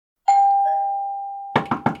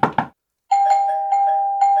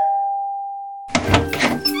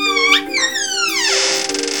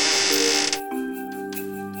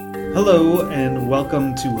Hello and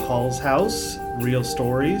welcome to Hall's House, real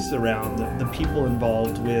stories around the people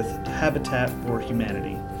involved with Habitat for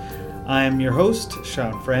Humanity. I am your host,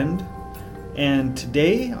 Sean Friend, and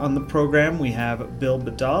today on the program we have Bill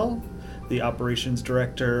Badal, the Operations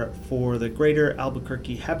Director for the Greater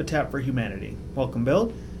Albuquerque Habitat for Humanity. Welcome,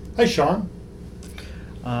 Bill. Hi, Sean.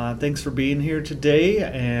 Thanks for being here today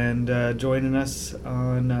and joining us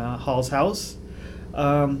on Hall's House.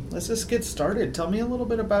 Let's just get started. Tell me a little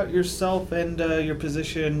bit about yourself and your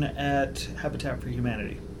position at Habitat for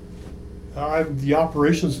Humanity. I'm the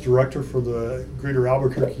Operations Director for the Greater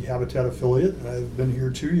Albuquerque Habitat Affiliate. I've been here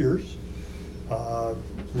 2 years.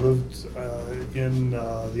 Lived in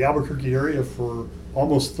the Albuquerque area for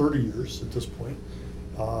almost 30 years at this point.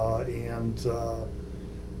 And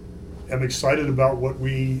am excited about what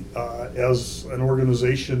we, as an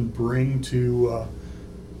organization, bring to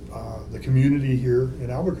the community here in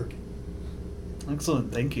Albuquerque.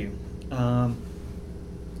 Excellent, thank you. Tell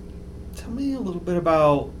me a little bit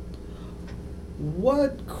about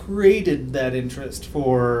what created that interest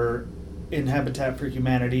in Habitat for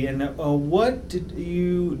Humanity, and what did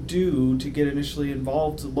you do to get initially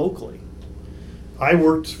involved locally? I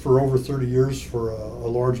worked for over 30 years for a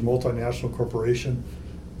large multinational corporation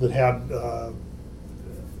that had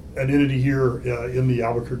an entity here in the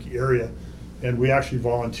Albuquerque area. And we actually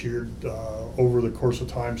volunteered over the course of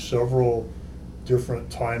time several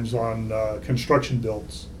different times on construction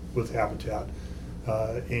builds with Habitat.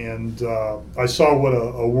 And I saw what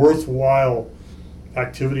a worthwhile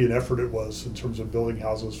activity and effort it was in terms of building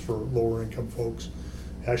houses for lower income folks.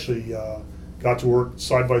 Actually got to work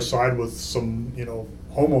side by side with some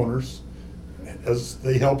homeowners as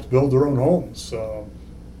they helped build their own homes.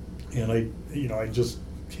 And I just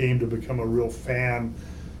came to become a real fan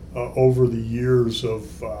over the years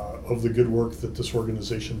of the good work that this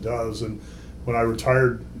organization does. And when I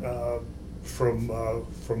retired from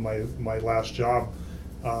my last job,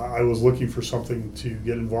 I was looking for something to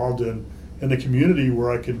get involved in the community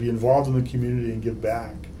where I could be involved in the community and give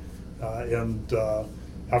back. And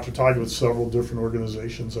after talking with several different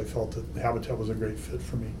organizations, I felt that Habitat was a great fit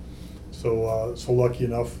for me. So lucky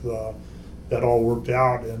enough that all worked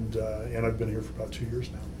out, and I've been here for about 2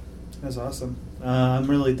 years now. That's awesome. I'm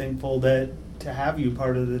really thankful to have you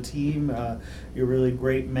part of the team. You're a really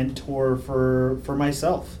great mentor for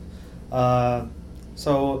myself.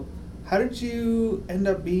 So how did you end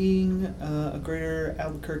up being a Greater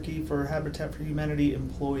Albuquerque for Habitat for Humanity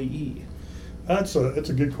employee? It's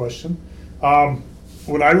a good question.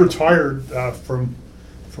 When I retired from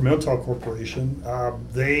Intel Corporation,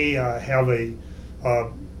 they have a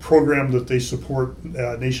program that they support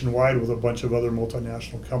nationwide with a bunch of other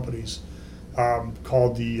multinational companies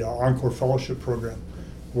called the Encore Fellowship Program,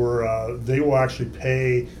 where they will actually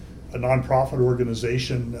pay a nonprofit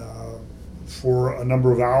organization for a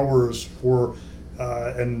number of hours for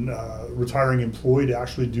an retiring employee to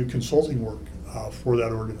actually do consulting work for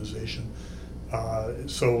that organization.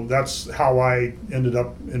 So that's how I ended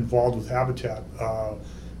up involved with Habitat.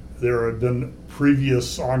 There had been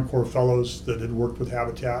previous Encore Fellows that had worked with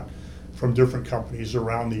Habitat from different companies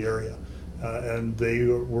around the area, and they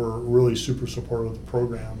were really super supportive of the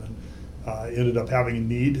program, and ended up having a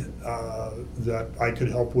need that I could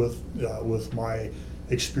help with my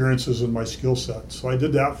experiences and my skill set. So I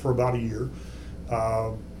did that for about a year,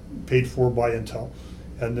 paid for by Intel,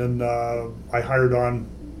 and then I hired on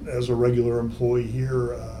as a regular employee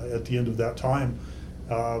here at the end of that time.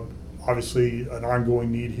 Obviously an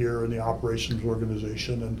ongoing need here in the operations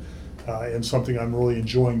organization, and something I'm really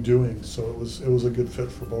enjoying doing. So it was a good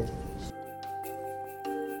fit for both of us.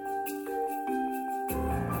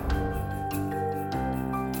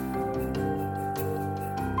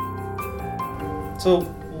 So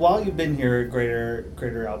while you've been here at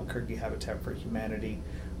Greater Albuquerque Habitat for Humanity,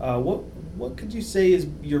 what could you say is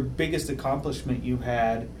your biggest accomplishment you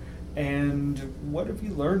had, and what have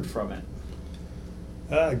you learned from it?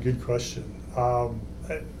 Good question.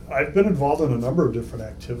 I've been involved in a number of different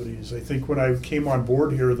activities. I think when I came on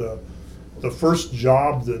board here, the first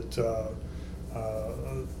job that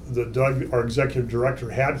Doug, our executive director,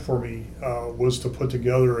 had for me was to put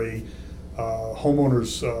together a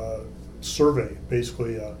homeowners survey,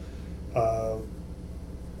 basically a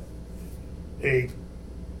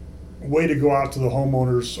way to go out to the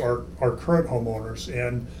homeowners, our current homeowners,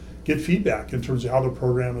 and get feedback in terms of how the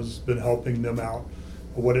program has been helping them out,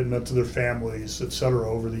 what it meant to their families, et cetera,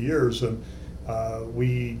 over the years. And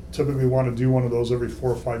we typically want to do one of those every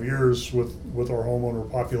 4 or 5 years with our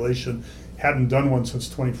homeowner population. Hadn't done one since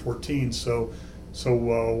 2014, so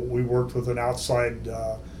we worked with an outside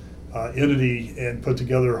entity and put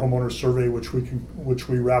together a homeowner survey, which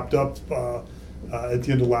we wrapped up at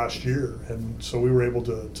the end of last year. And so we were able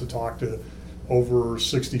to talk to over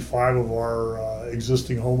 65 of our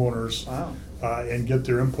existing homeowners. Wow. And get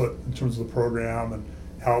their input in terms of the program and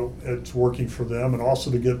how it's working for them, and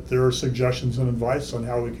also to get their suggestions and advice on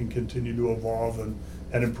how we can continue to evolve and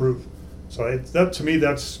improve. So that to me,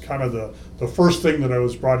 that's kind of the first thing that I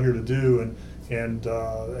was brought here to do, and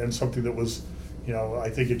something that was,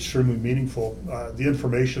 I think extremely meaningful. The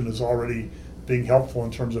information is already being helpful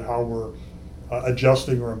in terms of how we're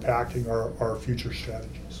adjusting or impacting our future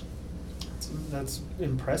strategies. That's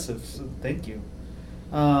impressive. So thank you.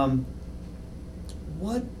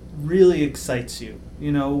 What really excites you?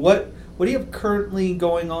 What do you have currently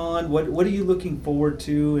going on? What are you looking forward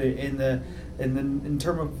to in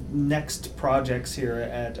terms of next projects here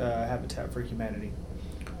at Habitat for Humanity?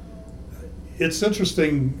 It's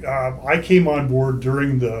interesting. I came on board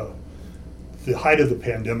during the height of the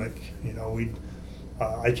pandemic.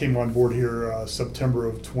 I came on board here September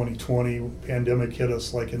of 2020. Pandemic hit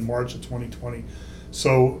us like in March of 2020.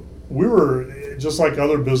 So we were, just like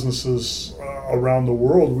other businesses around the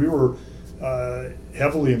world, we were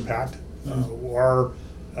heavily impacted. Our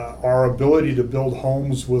ability to build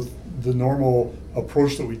homes with the normal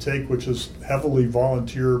approach that we take, which is heavily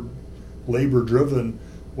volunteer labor driven,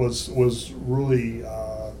 was really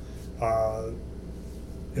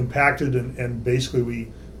impacted, and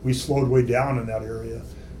basically we slowed way down in that area.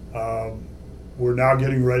 We're now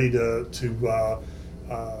getting ready to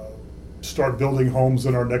start building homes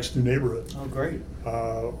in our next new neighborhood. Oh, great.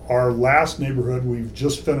 Our last neighborhood, we've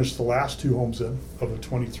just finished the last 2 homes of a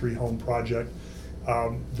 23 home project.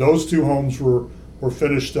 Those 2 homes were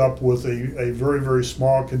finished up with a very, very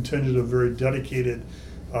small contingent of very dedicated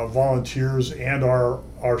volunteers and our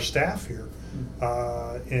staff here.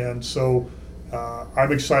 And so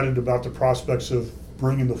I'm excited about the prospects of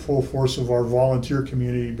bringing the full force of our volunteer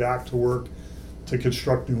community back to work to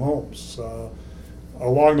construct new homes.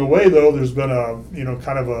 Along the way, though, there's been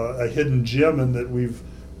kind of a hidden gem in that we've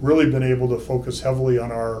really been able to focus heavily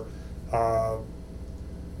on our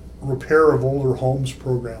repair of older homes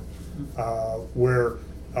program, where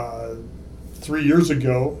 3 years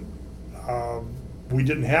ago we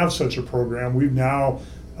didn't have such a program. We've now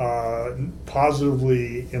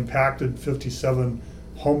positively impacted 57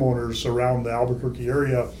 homeowners around the Albuquerque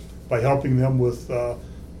area by helping them with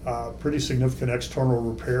pretty significant external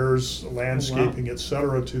repairs, landscaping, et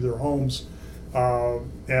cetera, to their homes.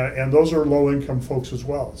 And those are low-income folks as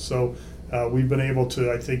well. So we've been able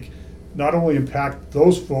to, I think, not only impact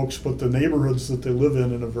those folks, but the neighborhoods that they live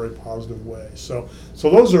in a very positive way. So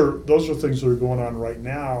those are things that are going on right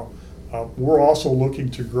now. We're also looking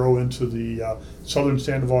to grow into the southern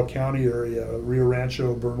Sandoval County area, Rio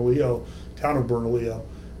Rancho, Bernalillo, town of Bernalillo,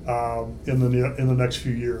 in the next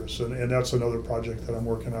few years, and that's another project that I'm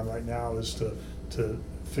working on right now, is to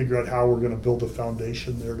figure out how we're going to build a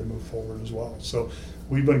foundation there to move forward as well. So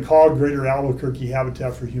we've been called Greater Albuquerque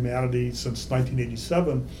Habitat for Humanity since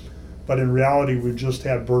 1987, but in reality we've just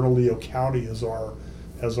had Bernalillo County as our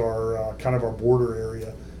kind of our border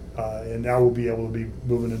area, and now we'll be able to be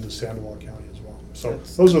moving into Sandoval County as well. So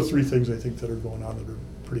those are 3 things I think that are going on that are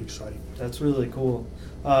pretty exciting. That's really cool.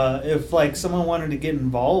 If someone wanted to get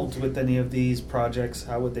involved with any of these projects,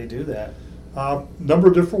 how would they do that? Number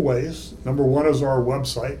of different ways. Number one is our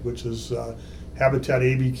website, which is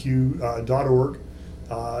habitatabq.org,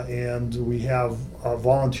 and we have a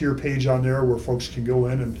volunteer page on there where folks can go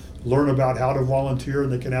in and learn about how to volunteer,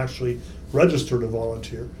 and they can actually register to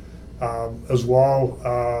volunteer. As well,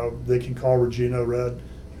 they can call Regina Red,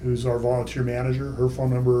 who's our volunteer manager. Her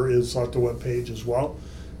phone number is on the webpage as well,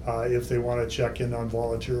 if they want to check in on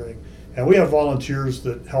volunteering. And we have volunteers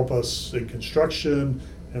that help us in construction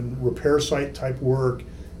and repair site type work,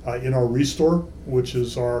 in our Restore, which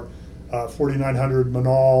is our 4900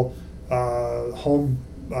 Manal home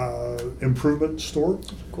improvement store.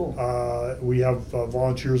 Cool. We have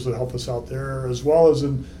volunteers that help us out there, as well as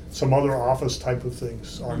in some other office type of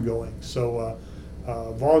things ongoing. So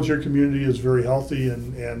volunteer community is very healthy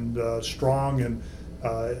and strong, and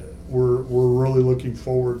we're really looking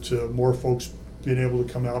forward to more folks being able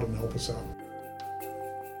to come out and help us out.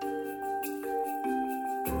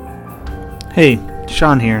 Hey,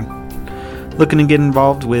 Sean here. Looking to get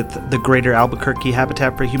involved with the Greater Albuquerque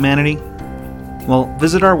Habitat for Humanity? Well,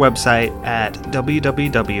 visit our website at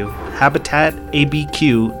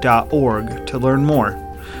www.habitatabq.org to learn more.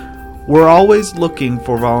 We're always looking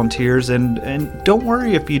for volunteers, and don't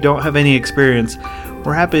worry if you don't have any experience.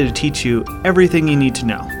 We're happy to teach you everything you need to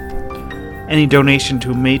know. Any donation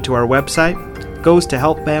made to our website goes to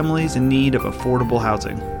help families in need of affordable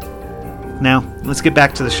housing. Now, let's get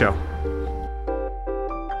back to the show.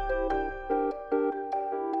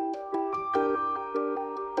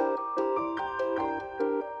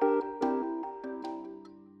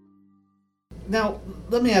 Now,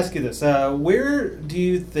 let me ask you this. Where do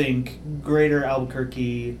you think Greater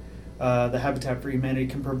Albuquerque, the Habitat for Humanity,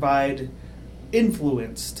 can provide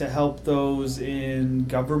influence to help those in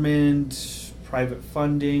government, private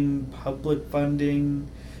funding, public funding,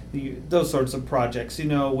 those sorts of projects?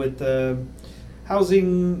 With the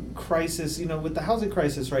housing crisis,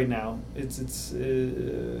 right now, it's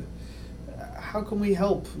how can we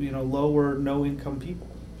help, low or no income people?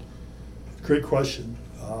 Great question.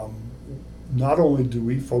 Not only do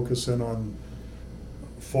we focus in on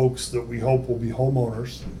folks that we hope will be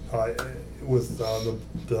homeowners with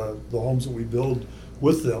the homes that we build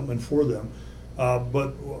with them and for them, but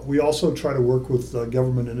we also try to work with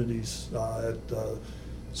government entities at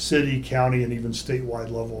city, county, and even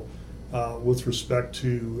statewide level with respect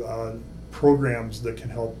to programs that can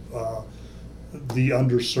help the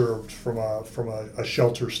underserved from a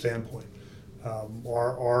shelter standpoint.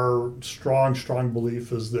 Our strong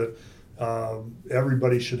belief is that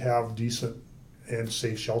everybody should have decent and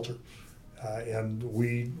safe shelter, and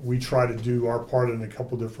we try to do our part in a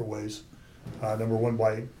couple different ways. Number one,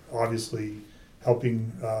 by obviously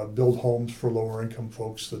helping build homes for lower income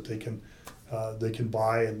folks that they can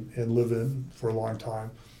buy and live in for a long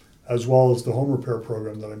time, as well as the home repair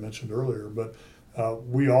program that I mentioned earlier. But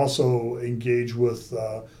we also engage with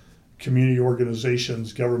community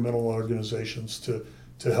organizations, governmental organizations to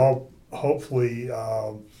help hopefully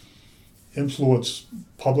influence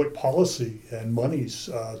public policy and monies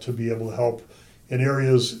to be able to help in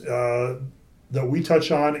areas that we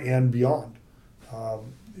touch on and beyond.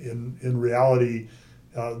 In reality,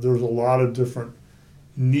 there's a lot of different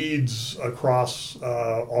needs across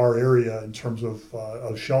our area in terms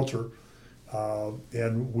of shelter,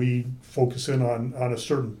 and we focus in on a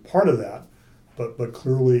certain part of that, but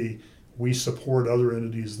clearly we support other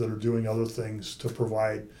entities that are doing other things to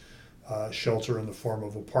provide shelter in the form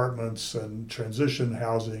of apartments and transition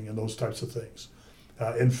housing and those types of things.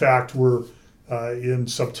 In fact, we're in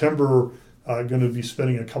September going to be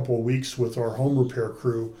spending a couple of weeks with our home repair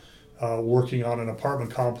crew working on an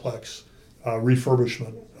apartment complex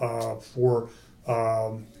refurbishment for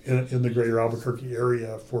in the greater Albuquerque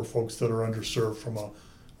area for folks that are underserved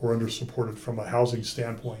or undersupported from a housing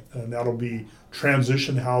standpoint. And that'll be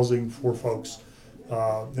transition housing for folks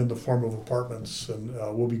in the form of apartments, and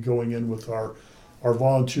we'll be going in with our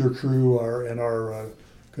volunteer crew and our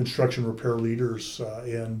construction repair leaders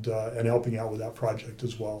and helping out with that project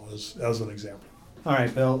as well as an example. All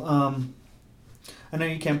right, Bill. I know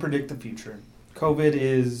you can't predict the future. COVID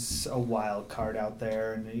is a wild card out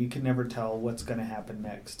there, and you can never tell what's going to happen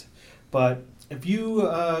next. But if you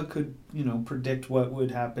could, predict what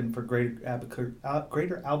would happen for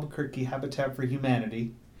Greater Albuquerque Habitat for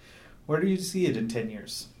Humanity, where do you see it in 10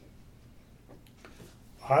 years?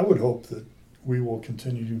 I would hope that we will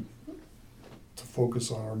continue to focus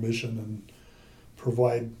on our mission and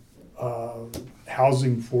provide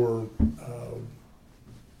housing for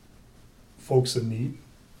folks in need,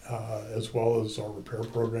 as well as our repair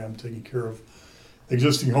program, taking care of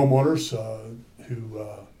existing homeowners who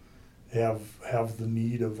have the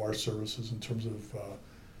need of our services in terms of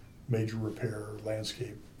major repair,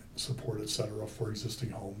 landscape support, et cetera, for existing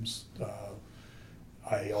homes.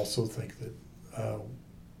 I also think that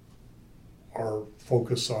our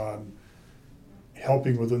focus on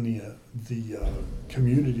helping within the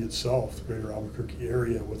community itself, the greater Albuquerque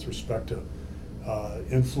area, with respect to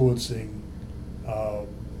influencing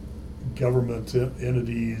government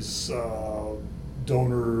entities,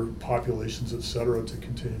 donor populations, et cetera, to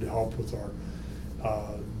continue to help with our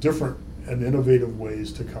different and innovative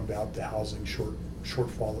ways to combat the housing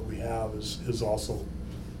shortfall that we have is also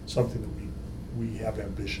something that we have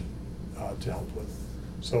ambition to help with.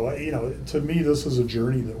 So, to me, this is a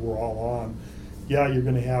journey that we're all on. Yeah, you're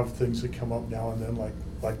going to have things that come up now and then,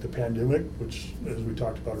 like the pandemic, which, as we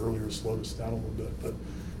talked about earlier, slowed us down a little bit.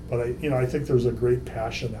 But I think there's a great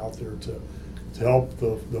passion out there to help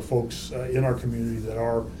the folks in our community that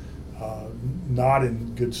are not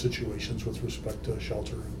in good situations with respect to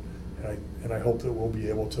shelter, and I hope that we'll be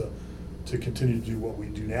able to continue to do what we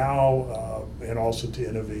do now, and also to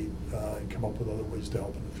innovate and come up with other ways to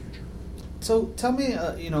help in the future. So tell me,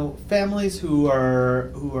 families who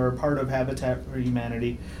are part of Habitat for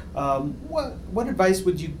Humanity, what advice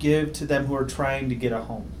would you give to them who are trying to get a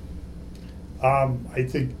home? I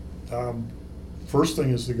think first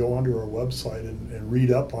thing is to go onto our website and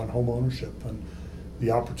read up on home ownership and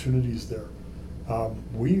the opportunities there.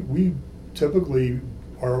 We typically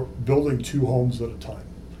are building 2 homes at a time,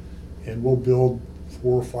 and we'll build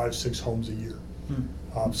 4, 5, 6 homes a year.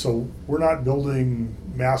 So we're not building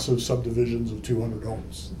massive subdivisions of 200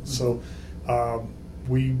 homes. So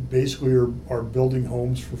we basically are building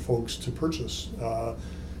homes for folks to purchase,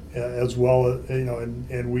 as well,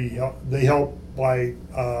 and they help by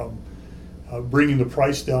bringing the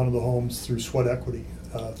price down of the homes through sweat equity,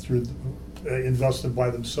 through invested by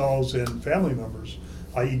themselves and family members,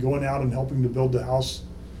 i.e. going out and helping to build the house,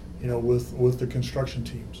 with the construction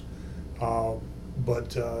teams.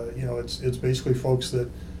 But it's basically folks that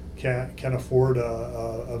can afford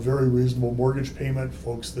a very reasonable mortgage payment,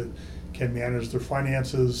 folks that can manage their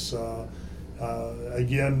finances.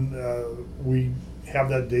 We have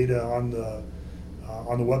that data on the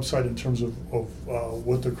website in terms of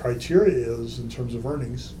what the criteria is in terms of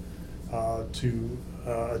earnings to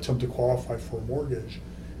attempt to qualify for a mortgage.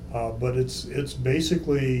 But it's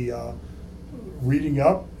basically reading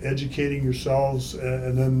up, educating yourselves,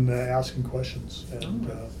 and then asking questions.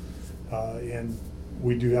 And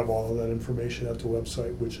we do have all of that information at the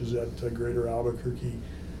website, which is at Greater Albuquerque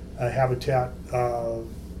Habitat.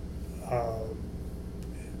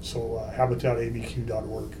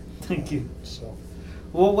 HabitatABQ.org. Thank you. So,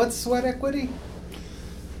 well, what's sweat equity?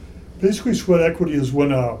 Basically, sweat equity is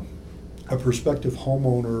when a prospective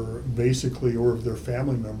homeowner, basically, or their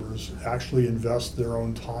family members, actually invest their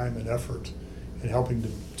own time and effort in helping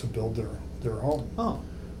to build their home. Oh.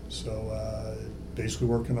 So basically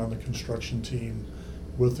working on the construction team,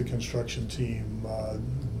 with the construction team,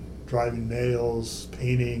 driving nails,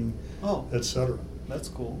 painting, etc. That's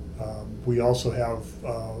cool. We also have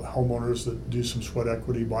homeowners that do some sweat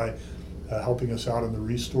equity by helping us out in the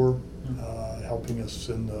restore, helping us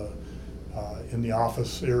in the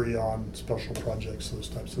office area on special projects, those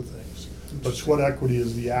types of things. But sweat equity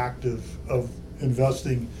is the act of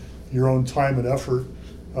investing your own time and effort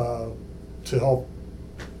to help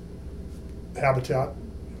Habitat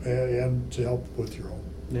and to help with your home.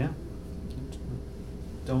 Yeah.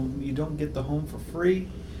 You don't get the home for free.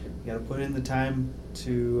 You got to put in the time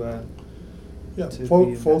to.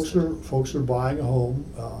 Folks are buying a home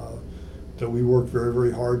that we work very,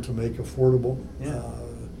 very hard to make affordable. Yeah.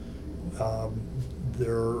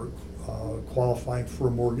 They're qualifying for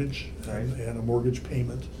a mortgage, right, and a mortgage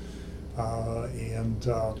payment,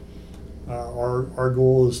 our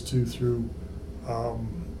goal is to, through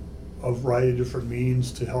a variety of different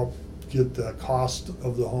means, to help get the cost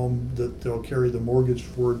of the home that they'll carry the mortgage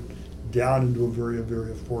for down into a very,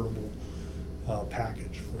 very affordable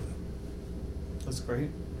package for them. That's great.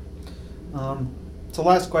 So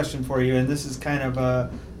last question for you, and this is kind of a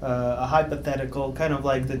hypothetical, kind of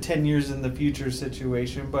like the 10 years in the future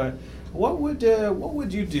situation, but what would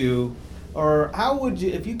you do, or how would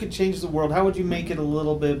you, if you could change the world, how would you make it a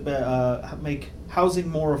little bit, make housing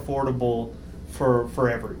more affordable for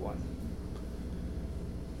everyone?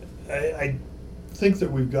 I think that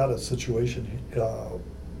we've got a situation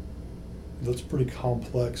that's pretty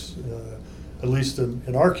complex, at least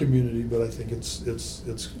in our community, but I think it's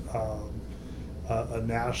a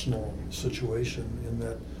national situation in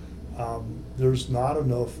that there's not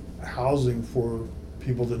enough housing for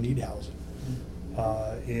people that need housing.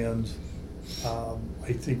 And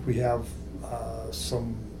I think we have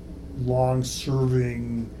some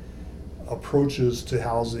long-serving approaches to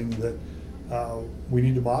housing that we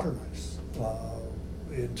need to modernize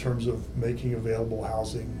in terms of making available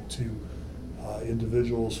housing to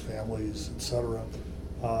individuals, families, etc.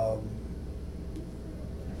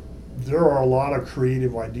 There are a lot of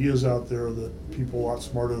creative ideas out there that people a lot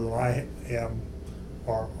smarter than I am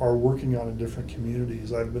are working on in different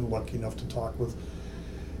communities. I've been lucky enough to talk with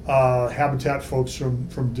Habitat folks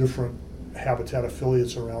from different Habitat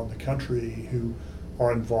affiliates around the country who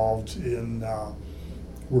are involved in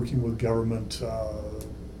working with government,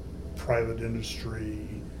 private industry,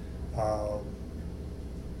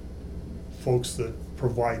 folks that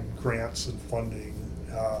provide grants and funding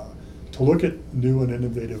to look at new and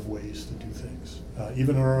innovative ways to do things.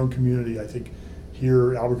 Even in our own community, I think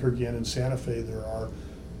here, Albuquerque and in Santa Fe, there are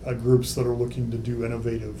groups that are looking to do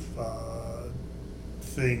innovative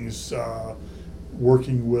things,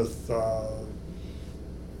 working with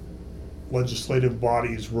legislative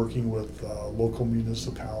bodies, working with local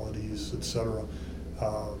municipalities, etc.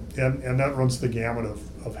 And that runs the gamut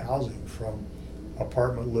of housing, from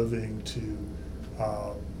apartment living to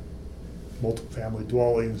multifamily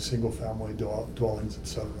dwellings, single-family dwellings,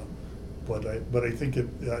 etc. But I think it,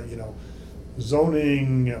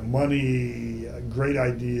 zoning, money, great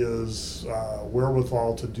ideas,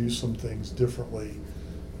 wherewithal to do some things differently,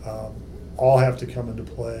 all have to come into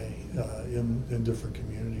play in different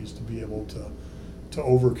communities to be able to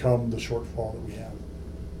overcome the shortfall that we have.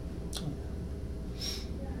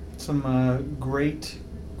 Some great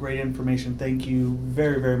information. Thank you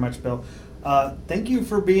very, very much, Bill. Thank you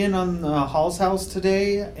for being on Hall's House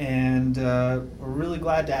today, and we're really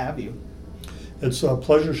glad to have you. It's a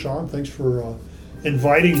pleasure, Sean. Thanks for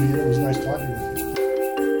inviting me. It was nice talking with you.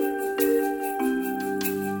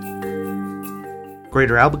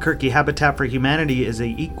 Greater Albuquerque Habitat for Humanity is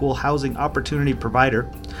an equal housing opportunity provider.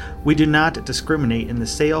 We do not discriminate in the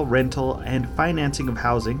sale, rental, and financing of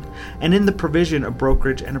housing, and in the provision of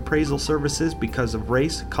brokerage and appraisal services because of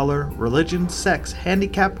race, color, religion, sex,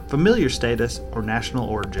 handicap, familiar status, or national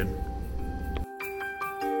origin.